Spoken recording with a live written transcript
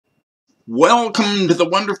Welcome to the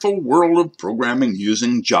wonderful world of programming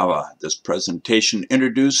using Java. This presentation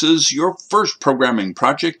introduces your first programming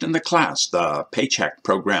project in the class, the Paycheck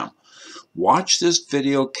program. Watch this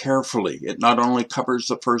video carefully. It not only covers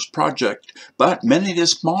the first project, but many of the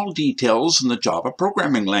small details in the Java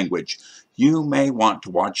programming language. You may want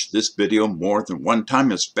to watch this video more than one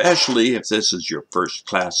time, especially if this is your first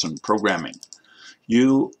class in programming.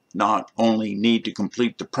 You not only need to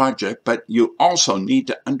complete the project, but you also need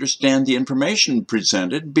to understand the information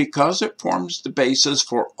presented because it forms the basis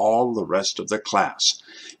for all the rest of the class.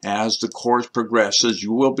 As the course progresses,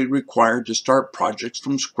 you will be required to start projects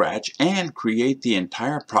from scratch and create the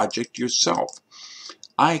entire project yourself.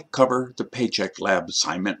 I cover the Paycheck Lab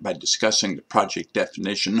assignment by discussing the project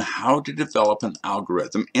definition, how to develop an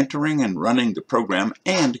algorithm, entering and running the program,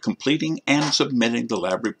 and completing and submitting the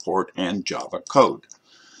lab report and Java code.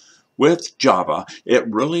 With Java, it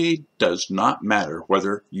really does not matter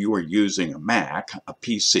whether you are using a Mac, a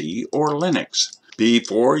PC, or Linux.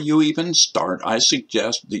 Before you even start, I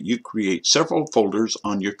suggest that you create several folders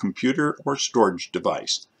on your computer or storage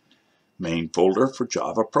device. Main folder for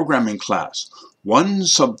Java programming class. One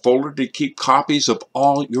subfolder to keep copies of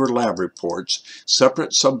all your lab reports.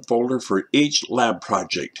 Separate subfolder for each lab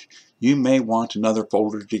project. You may want another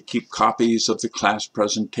folder to keep copies of the class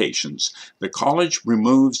presentations. The college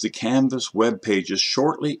removes the Canvas web pages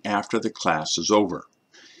shortly after the class is over.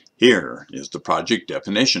 Here is the project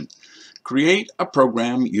definition. Create a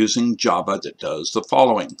program using Java that does the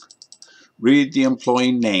following. Read the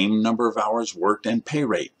employee name, number of hours worked, and pay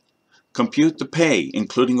rate. Compute the pay,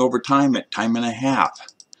 including overtime at time and a half.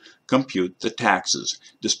 Compute the taxes.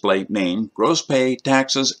 Display name, gross pay,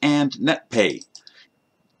 taxes, and net pay.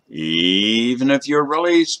 Even if you're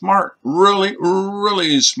really smart,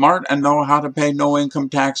 really smart and know how to pay no income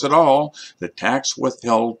tax at all, the tax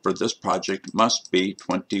withheld for this project must be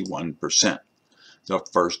 21%. The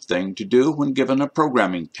first thing to do when given a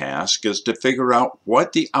programming task is to figure out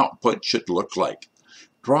what the output should look like.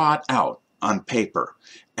 Draw it out on paper.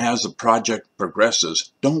 As the project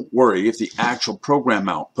progresses, don't worry if the actual program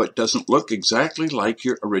output doesn't look exactly like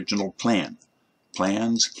your original plan.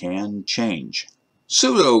 Plans can change.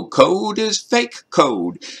 Pseudocode is fake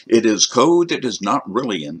code. It is code that is not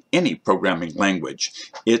really in any programming language.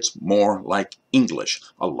 It's more like English.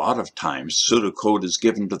 A lot of times, pseudocode is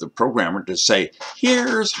given to the programmer to say,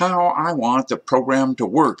 here's how I want the program to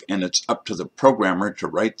work, and it's up to the programmer to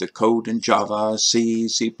write the code in Java, C,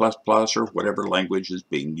 C++, or whatever language is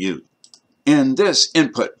being used. In this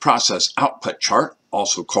input process output chart,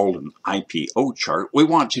 also called an IPO chart, we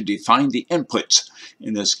want to define the inputs.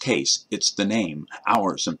 In this case, it's the name,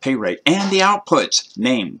 hours, and pay rate, and the outputs,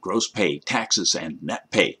 name, gross pay, taxes, and net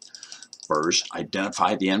pay. First,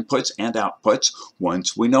 identify the inputs and outputs.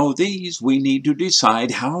 Once we know these, we need to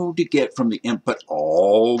decide how to get from the input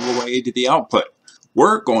all the way to the output.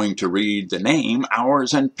 We're going to read the name,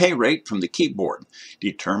 hours, and pay rate from the keyboard.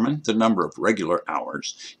 Determine the number of regular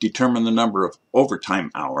hours. Determine the number of overtime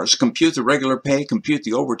hours. Compute the regular pay, compute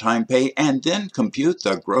the overtime pay, and then compute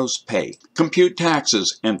the gross pay. Compute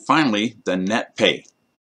taxes, and finally, the net pay.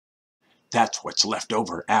 That's what's left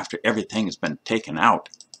over after everything has been taken out.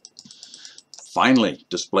 Finally,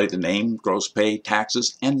 display the name, gross pay,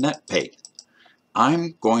 taxes, and net pay.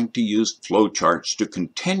 I'm going to use flowcharts to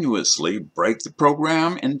continuously break the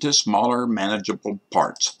program into smaller, manageable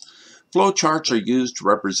parts. Flowcharts are used to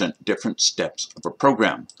represent different steps of a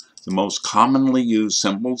program. The most commonly used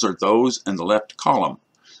symbols are those in the left column.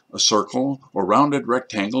 A circle or rounded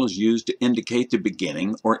rectangle is used to indicate the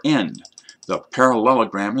beginning or end. The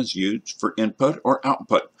parallelogram is used for input or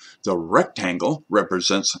output. The rectangle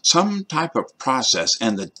represents some type of process,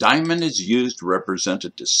 and the diamond is used to represent a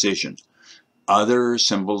decision. Other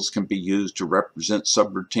symbols can be used to represent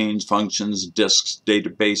subroutines, functions, disks,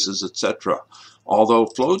 databases, etc. Although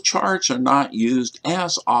flowcharts are not used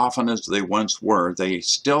as often as they once were, they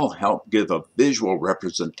still help give a visual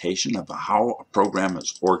representation of how a program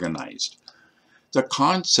is organized. The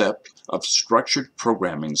concept of structured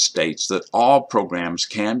programming states that all programs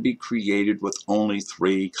can be created with only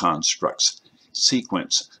three constructs: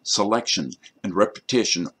 sequence, selection, and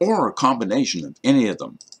repetition, or a combination of any of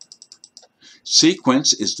them.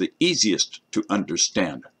 Sequence is the easiest to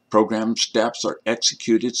understand. Program steps are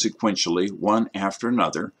executed sequentially, one after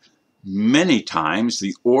another. Many times,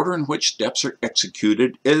 the order in which steps are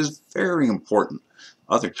executed is very important.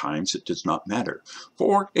 Other times, it does not matter.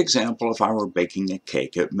 For example, if I were baking a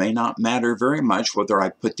cake, it may not matter very much whether I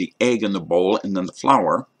put the egg in the bowl and then the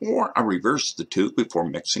flour, or I reverse the two before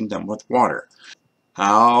mixing them with water.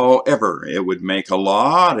 However, it would make a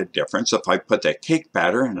lot of difference if I put that cake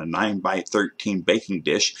batter in a 9 by 13 baking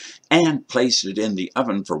dish and placed it in the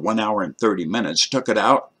oven for 1 hour and 30 minutes, took it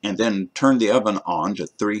out, and then turned the oven on to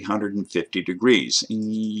 350 degrees.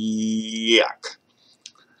 Yuck!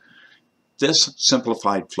 This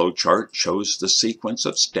simplified flowchart shows the sequence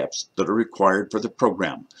of steps that are required for the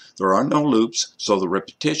program. There are no loops, so the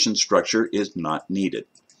repetition structure is not needed.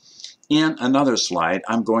 In another slide,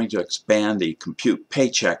 I'm going to expand the Compute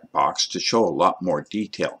Paycheck box to show a lot more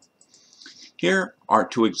detail. Here are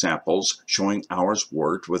two examples showing hours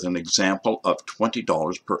worked with an example of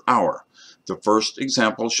 $20 per hour. The first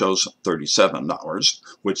example shows 37 hours,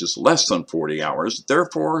 which is less than 40 hours.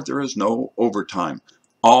 Therefore, there is no overtime.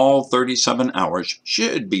 All 37 hours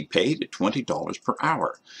should be paid at $20 per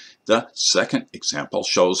hour. The second example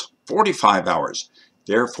shows 45 hours.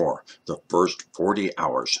 Therefore, the first 40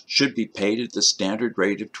 hours should be paid at the standard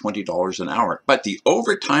rate of $20 an hour, but the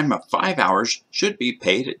overtime of 5 hours should be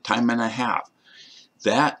paid at time and a half.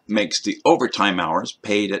 That makes the overtime hours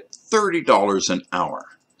paid at $30 an hour.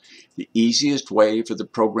 The easiest way for the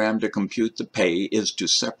program to compute the pay is to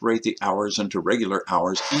separate the hours into regular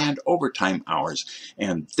hours and overtime hours,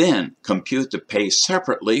 and then compute the pay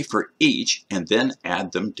separately for each and then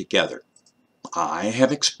add them together. I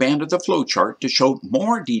have expanded the flowchart to show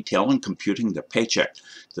more detail in computing the paycheck.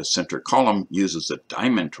 The center column uses a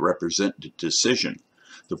diamond to represent the decision.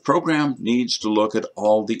 The program needs to look at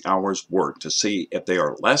all the hours worked to see if they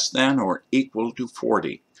are less than or equal to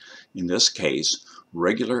 40. In this case,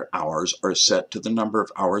 regular hours are set to the number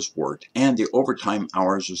of hours worked and the overtime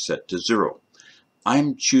hours are set to 0.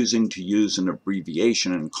 I'm choosing to use an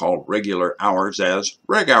abbreviation and call regular hours as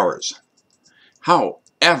reg hours.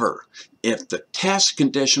 However, if the test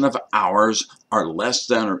condition of hours are less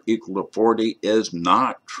than or equal to 40 is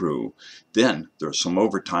not true, then there's some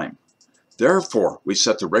overtime. Therefore, we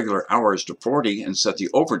set the regular hours to 40 and set the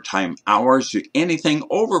overtime hours to anything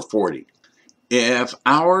over 40. If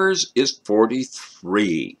hours is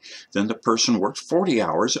 43, then the person worked 40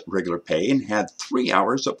 hours at regular pay and had 3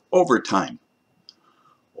 hours of overtime.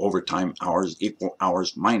 Overtime hours equal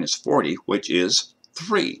hours minus 40, which is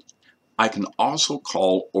 3. I can also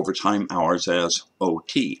call overtime hours as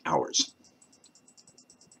OT hours.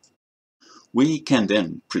 We can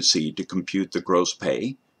then proceed to compute the gross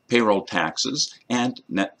pay, payroll taxes, and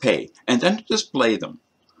net pay, and then to display them.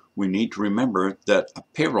 We need to remember that a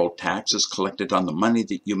payroll tax is collected on the money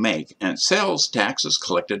that you make, and sales tax is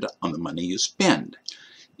collected on the money you spend.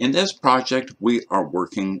 In this project, we are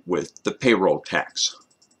working with the payroll tax.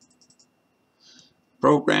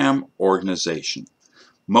 Program organization.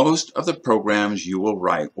 Most of the programs you will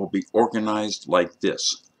write will be organized like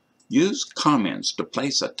this. Use comments to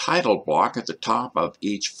place a title block at the top of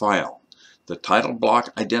each file. The title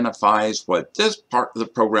block identifies what this part of the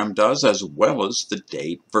program does as well as the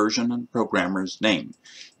date, version, and programmer's name.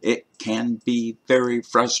 It can be very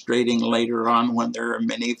frustrating later on when there are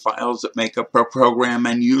many files that make up a program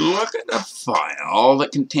and you look at a file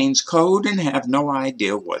that contains code and have no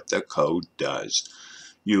idea what the code does.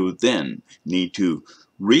 You then need to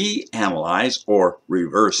reanalyze or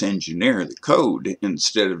reverse engineer the code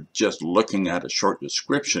instead of just looking at a short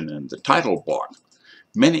description in the title block.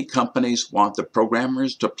 Many companies want the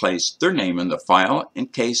programmers to place their name in the file in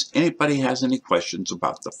case anybody has any questions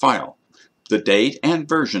about the file. The date and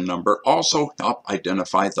version number also help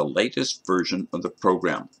identify the latest version of the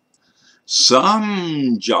program.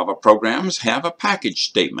 Some Java programs have a package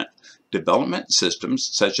statement. Development systems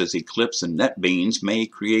such as Eclipse and NetBeans may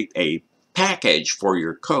create a package for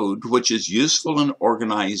your code, which is useful in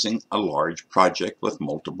organizing a large project with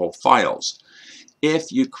multiple files.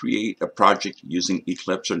 If you create a project using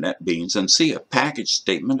Eclipse or NetBeans and see a package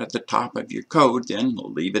statement at the top of your code, then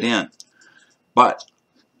leave it in. But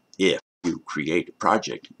if you create a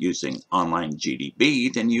project using Online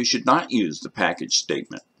GDB, then you should not use the package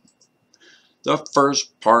statement. The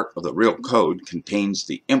first part of the real code contains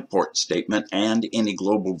the import statement and any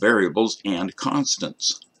global variables and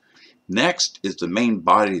constants. Next is the main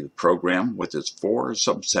body of the program with its 4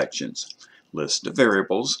 subsections: list of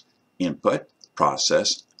variables, input,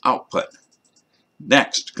 process, output.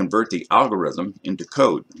 Next, convert the algorithm into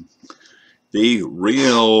code. The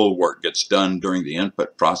real work gets done during the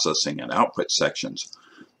input, processing, and output sections.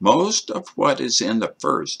 Most of what is in the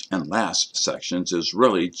first and last sections is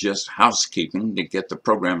really just housekeeping to get the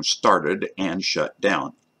program started and shut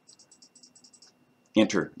down.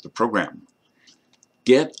 Enter the program.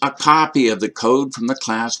 Get a copy of the code from the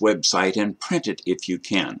class website and print it if you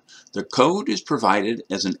can. The code is provided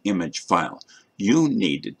as an image file. You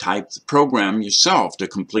need to type the program yourself to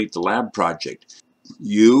complete the lab project.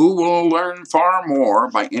 You will learn far more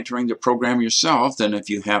by entering the program yourself than if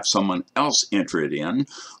you have someone else enter it in,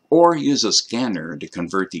 or use a scanner to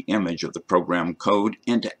convert the image of the program code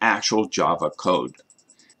into actual Java code.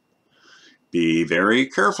 Be very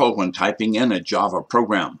careful when typing in a Java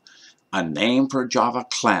program. A name for a Java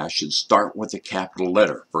class should start with a capital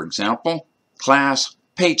letter. For example, class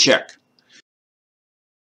Paycheck.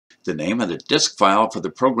 The name of the disk file for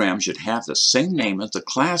the program should have the same name as the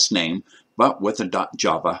class name, but with a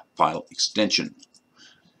 .java file extension.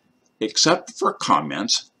 Except for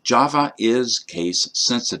comments, Java is case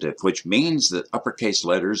sensitive, which means that uppercase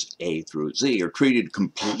letters A through Z are treated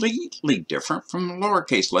completely different from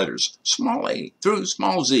lowercase letters, small a through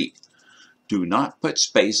small z. Do not put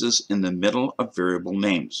spaces in the middle of variable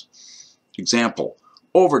names. Example,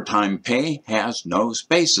 overtime pay has no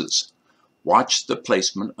spaces. Watch the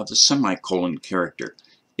placement of the semicolon character.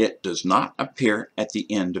 It does not appear at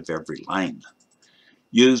the end of every line.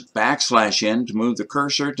 Use \n to move the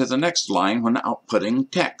cursor to the next line when outputting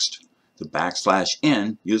text. The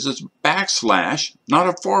 \n uses backslash, not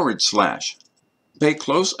a forward slash. Pay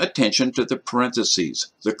close attention to the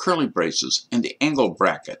parentheses, the curly braces, and the angle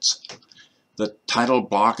brackets. The title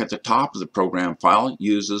block at the top of the program file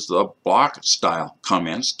uses the block style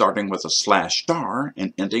comment starting with a /*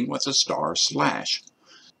 and ending with a */.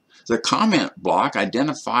 The comment block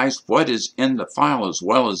identifies what is in the file as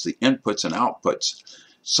well as the inputs and outputs.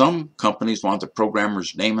 Some companies want the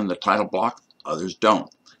programmer's name in the title block, others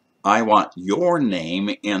don't. I want your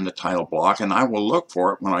name in the title block, and I will look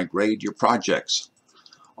for it when I grade your projects.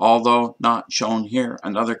 Although not shown here,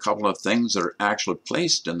 another couple of things that are actually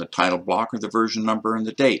placed in the title block are the version number and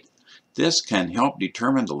the date. This can help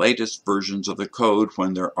determine the latest versions of the code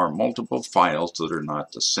when there are multiple files that are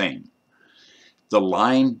not the same. The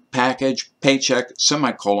line package paycheck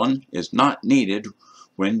semicolon is not needed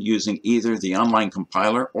when using either the online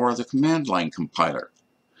compiler or the command line compiler.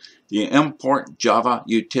 The import java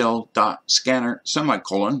util.scanner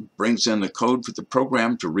semicolon brings in the code for the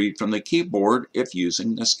program to read from the keyboard if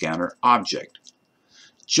using the scanner object.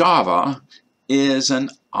 Java is an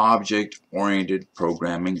object-oriented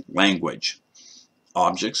programming language.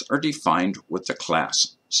 Objects are defined with the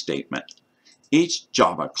class statement. Each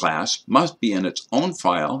Java class must be in its own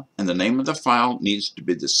file, and the name of the file needs to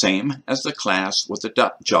be the same as the class with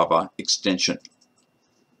the .java extension.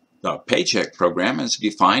 The Paycheck program is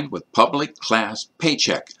defined with public class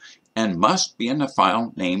Paycheck and must be in a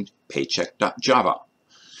file named paycheck.java.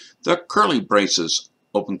 The curly braces,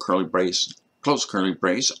 open curly brace, close curly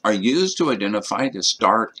brace, are used to identify the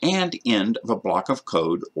start and end of a block of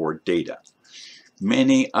code or data.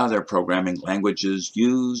 Many other programming languages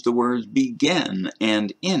use the words begin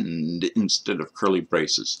and end instead of curly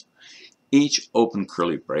braces. Each open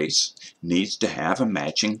curly brace needs to have a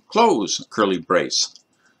matching close curly brace.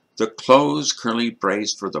 The close curly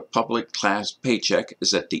brace for the public class Paycheck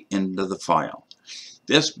is at the end of the file.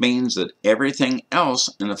 This means that everything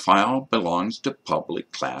else in the file belongs to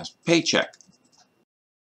public class Paycheck.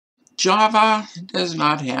 Java does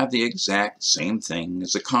not have the exact same thing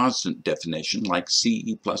as a constant definition like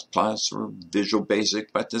C++ or Visual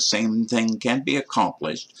Basic, but the same thing can be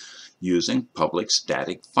accomplished using public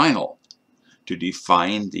static final to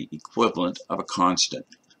define the equivalent of a constant.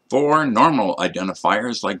 For normal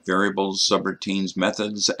identifiers like variables, subroutines,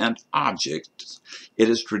 methods, and objects, it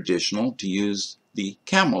is traditional to use the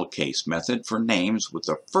camel case method for names with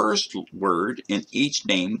the first word in each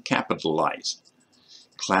name capitalized.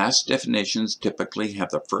 Class definitions typically have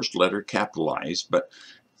the first letter capitalized, but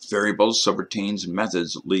variables, subroutines, and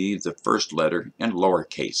methods leave the first letter in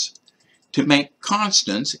lowercase. To make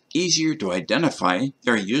constants easier to identify,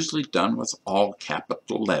 they're usually done with all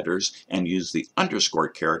capital letters and use the underscore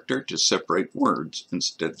character to separate words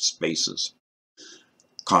instead of spaces.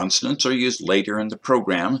 Constants are used later in the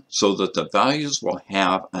program so that the values will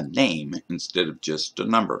have a name instead of just a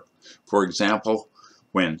number. For example,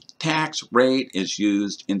 when tax rate is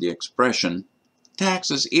used in the expression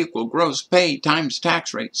taxes equal gross pay times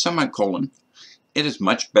tax rate semicolon, it is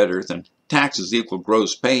much better than taxes equal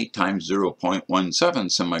gross pay times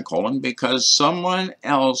 0.17 semicolon because someone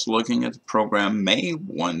else looking at the program may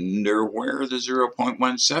wonder where the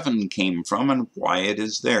 0.17 came from and why it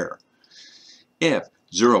is there. If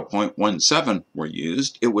 0.17 were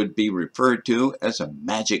used, it would be referred to as a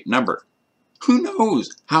magic number. Who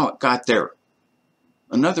knows how it got there?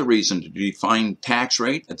 Another reason to define tax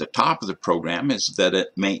rate at the top of the program is that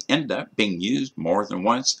it may end up being used more than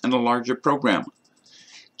once in a larger program.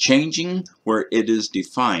 Changing where it is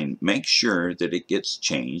defined makes sure that it gets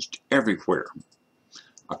changed everywhere.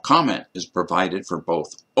 A comment is provided for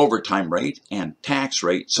both overtime rate and tax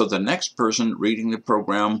rate, so the next person reading the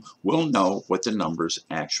program will know what the numbers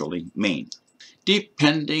actually mean.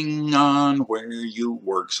 Depending on where you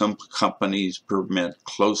work, some companies permit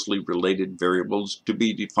closely related variables to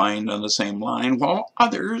be defined on the same line, while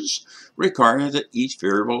others require that each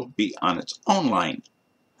variable be on its own line.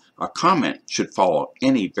 A comment should follow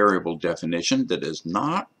any variable definition that is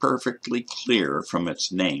not perfectly clear from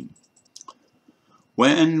its name.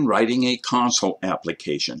 When writing a console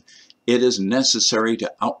application, it is necessary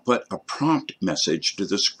to output a prompt message to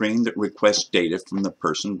the screen that requests data from the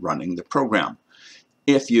person running the program.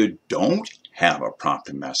 If you don't have a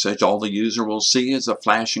prompt message, all the user will see is a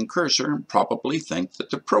flashing cursor and probably think that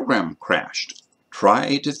the program crashed.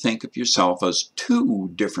 Try to think of yourself as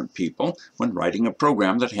two different people when writing a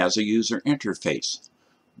program that has a user interface.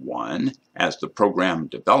 One, as the program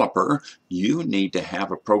developer, you need to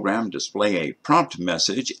have a program display a prompt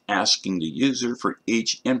message asking the user for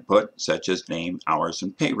each input, such as name, hours,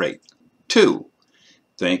 and pay rate. Two,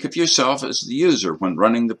 think of yourself as the user when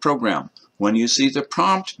running the program. When you see the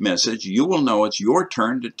prompt message, you will know it's your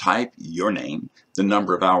turn to type your name, the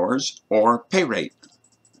number of hours, or pay rate.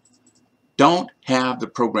 Don't have the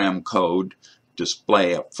program code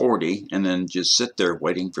display a 40 and then just sit there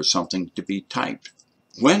waiting for something to be typed.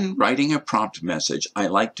 When writing a prompt message, I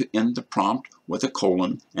like to end the prompt with a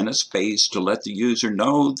colon and a space to let the user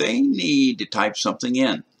know they need to type something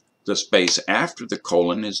in. The space after the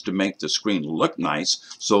colon is to make the screen look nice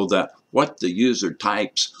so that what the user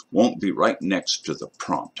types won't be right next to the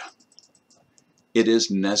prompt. It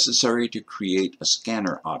is necessary to create a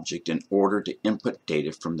scanner object in order to input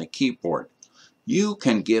data from the keyboard. You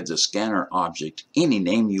can give the scanner object any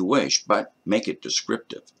name you wish, but make it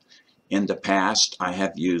descriptive. In the past, I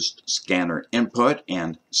have used scanner input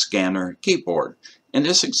and scanner keyboard. In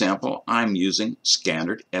this example, I'm using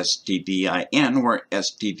standard STDIN, where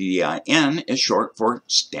STDIN is short for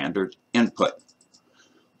standard input.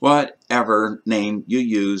 Whatever name you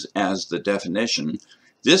use as the definition,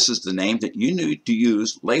 this is the name that you need to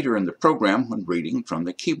use later in the program when reading from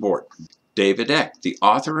the keyboard. David Eck, the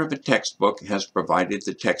author of a textbook, has provided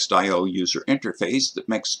the Text.io user interface that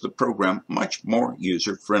makes the program much more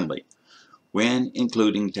user-friendly. When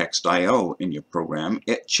including Text.io in your program,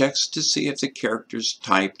 it checks to see if the characters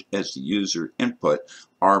typed as the user input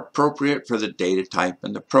are appropriate for the data type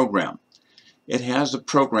in the program. It has the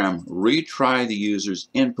program retry the user's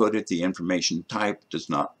input if the information typed does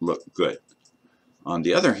not look good. On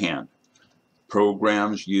the other hand,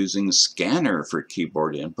 programs using Scanner for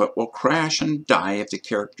keyboard input will crash and die if the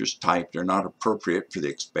characters typed are not appropriate for the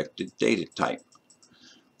expected data type.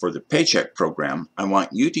 For the Paycheck program, I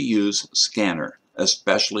want you to use Scanner,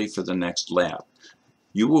 especially for the next lab.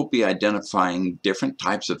 You will be identifying different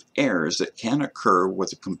types of errors that can occur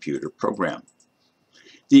with a computer program.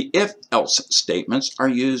 The if-else statements are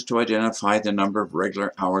used to identify the number of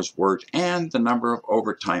regular hours worked and the number of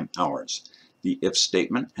overtime hours. The if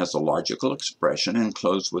statement has a logical expression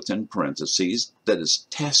enclosed within parentheses that is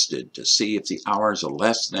tested to see if the hours are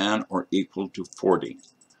less than or equal to 40.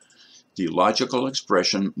 The logical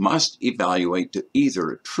expression must evaluate to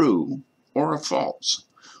either a true or a false.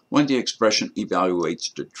 When the expression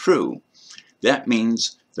evaluates to true, that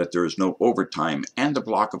means that there is no overtime and the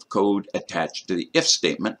block of code attached to the if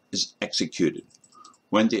statement is executed.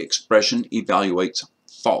 When the expression evaluates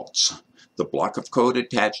false, the block of code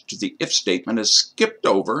attached to the if statement is skipped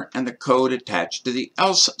over and the code attached to the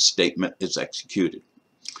else statement is executed.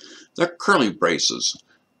 The curly braces,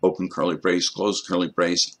 open curly brace, close curly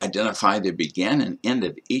brace, identify the begin and end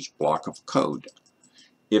of each block of code.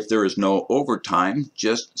 If there is no overtime,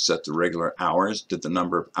 just set the regular hours to the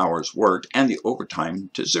number of hours worked and the overtime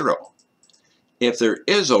to 0. If there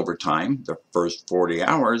is overtime, the first 40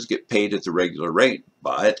 hours get paid at the regular rate,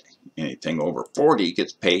 but anything over 40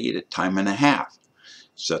 gets paid at time and a half.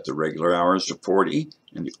 Set the regular hours to 40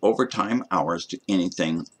 and the overtime hours to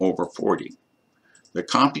anything over 40. The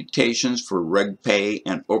computations for reg pay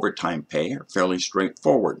and overtime pay are fairly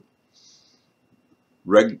straightforward.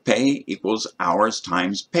 Reg pay equals hours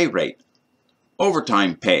times pay rate.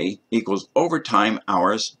 Overtime pay equals overtime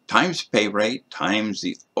hours times pay rate times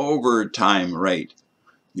the overtime rate.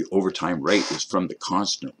 The overtime rate is from the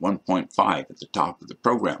constant 1.5 at the top of the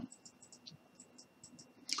program.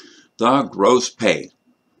 The gross pay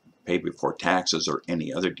before taxes or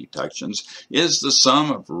any other deductions, is the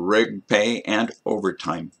sum of reg pay and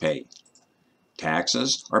overtime pay.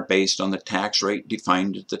 Taxes are based on the tax rate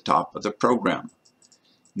defined at the top of the program.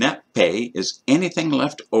 Net pay is anything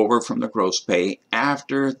left over from the gross pay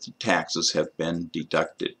after the taxes have been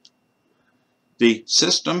deducted. The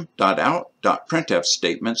system.out.printf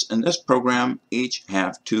statements in this program each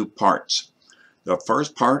have two parts. The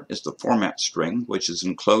first part is the format string, which is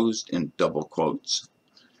enclosed in double quotes.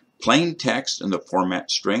 Plain text in the format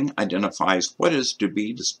string identifies what is to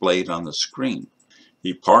be displayed on the screen.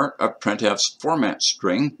 The part of printf's format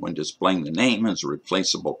string when displaying the name is a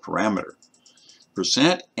replaceable parameter.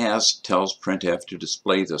 %s tells printf to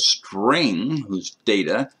display the string whose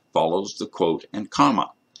data follows the quote and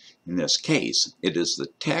comma. In this case, it is the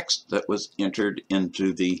text that was entered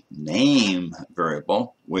into the name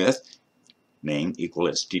variable with name equal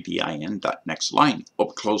stdin dot next line,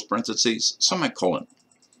 open close parentheses, semicolon.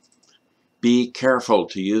 Be careful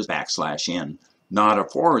to use \n, not a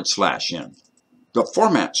 /n. The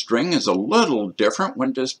format string is a little different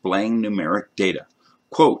when displaying numeric data.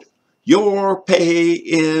 Quote, your pay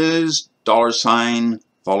is $,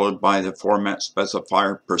 followed by the format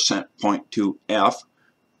specifier %.2f,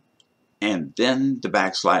 and then the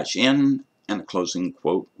 \n and a closing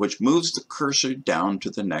quote, which moves the cursor down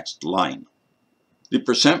to the next line. The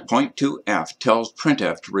 %.2f tells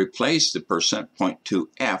printf to replace the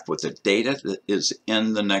 %.2f with the data that is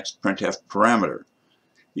in the next printf parameter.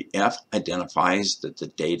 The f identifies that the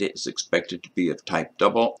data is expected to be of type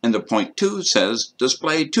double, and the .2 says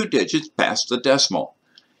display 2 digits past the decimal.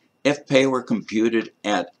 If pay were computed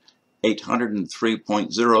at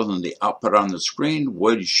 803.0, then the output on the screen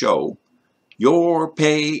would show your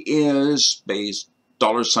pay is space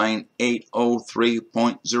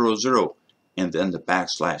 $803.00, and then the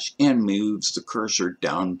 \n moves the cursor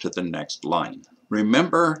down to the next line.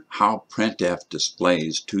 Remember how printf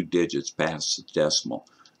displays 2 digits past the decimal.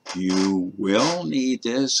 You will need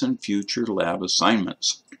this in future lab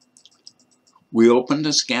assignments. We open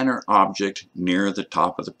the scanner object near the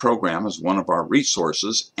top of the program as one of our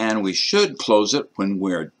resources, and we should close it when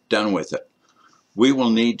we're done with it. We will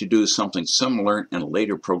need to do something similar in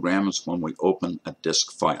later programs when we open a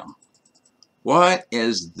disk file. What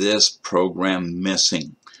is this program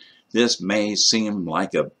missing? This may seem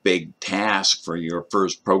like a big task for your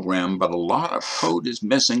first program, but a lot of code is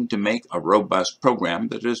missing to make a robust program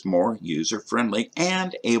that is more user-friendly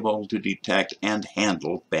and able to detect and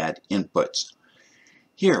handle bad inputs.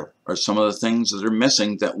 Here are some of the things that are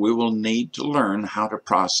missing that we will need to learn how to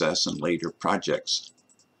process in later projects.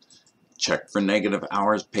 Check for negative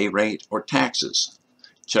hours pay rate or taxes.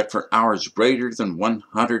 Check for hours greater than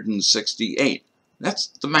 168. That's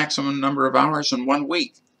the maximum number of hours in 1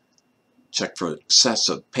 week. Check for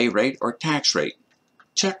excessive pay rate or tax rate.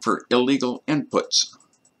 Check for illegal inputs.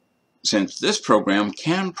 Since this program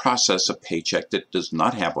can process a paycheck that does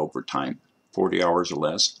not have overtime, 40 hours or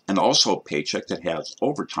less, and also a paycheck that has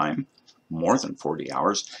overtime, more than 40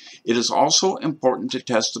 hours, it is also important to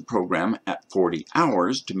test the program at 40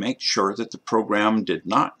 hours to make sure that the program did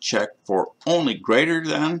not check for only greater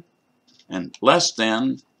than and less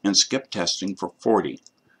than and skip testing for 40.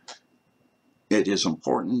 It is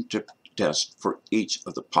important to test for each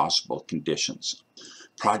of the possible conditions.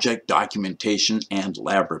 Project documentation and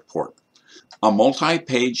lab report. A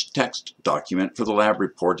multi-page text document for the lab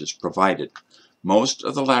report is provided. Most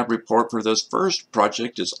of the lab report for this first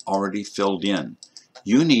project is already filled in.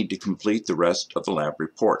 You need to complete the rest of the lab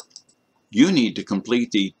report. You need to complete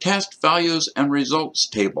the test values and results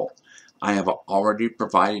table. I have already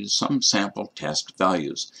provided some sample test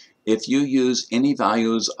values. If you use any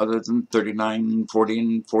values other than 39, 40,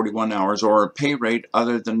 and 41 hours or a pay rate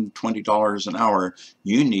other than $20 an hour,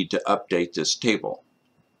 you need to update this table.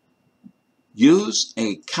 Use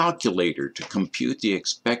a calculator to compute the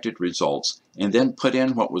expected results and then put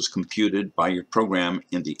in what was computed by your program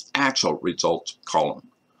in the actual results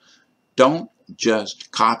column. Don't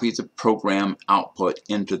just copy the program output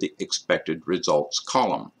into the expected results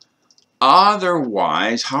column.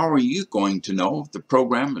 Otherwise, how are you going to know if the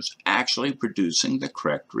program is actually producing the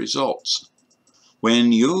correct results?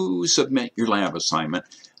 When you submit your lab assignment,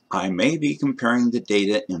 I may be comparing the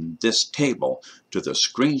data in this table to the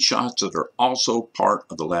screenshots that are also part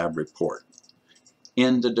of the lab report.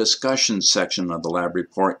 In the discussion section of the lab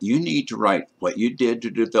report, you need to write what you did to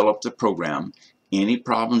develop the program, any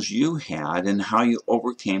problems you had, and how you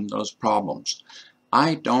overcame those problems.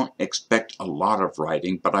 I don't expect a lot of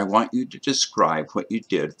writing, but I want you to describe what you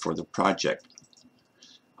did for the project.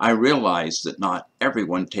 I realize that not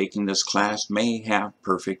everyone taking this class may have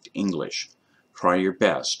perfect English. Try your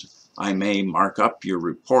best. I may mark up your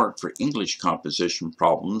report for English composition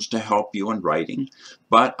problems to help you in writing,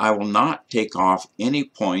 but I will not take off any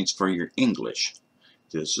points for your English.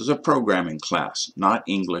 This is a programming class, not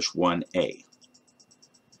English 1A.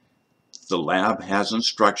 The lab has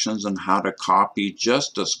instructions on how to copy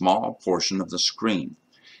just a small portion of the screen.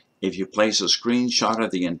 If you place a screenshot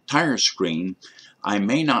of the entire screen, I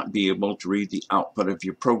may not be able to read the output of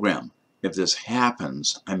your program. If this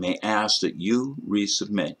happens, I may ask that you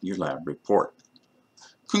resubmit your lab report.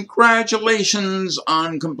 Congratulations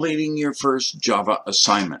on completing your first Java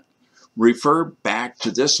assignment. Refer back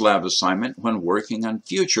to this lab assignment when working on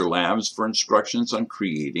future labs for instructions on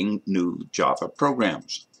creating new Java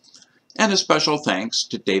programs. And a special thanks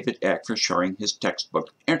to David Eck for sharing his textbook,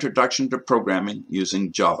 Introduction to Programming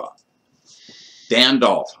Using Java. Dan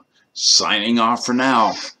Dolph, signing off for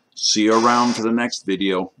now. See you around for the next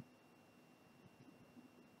video.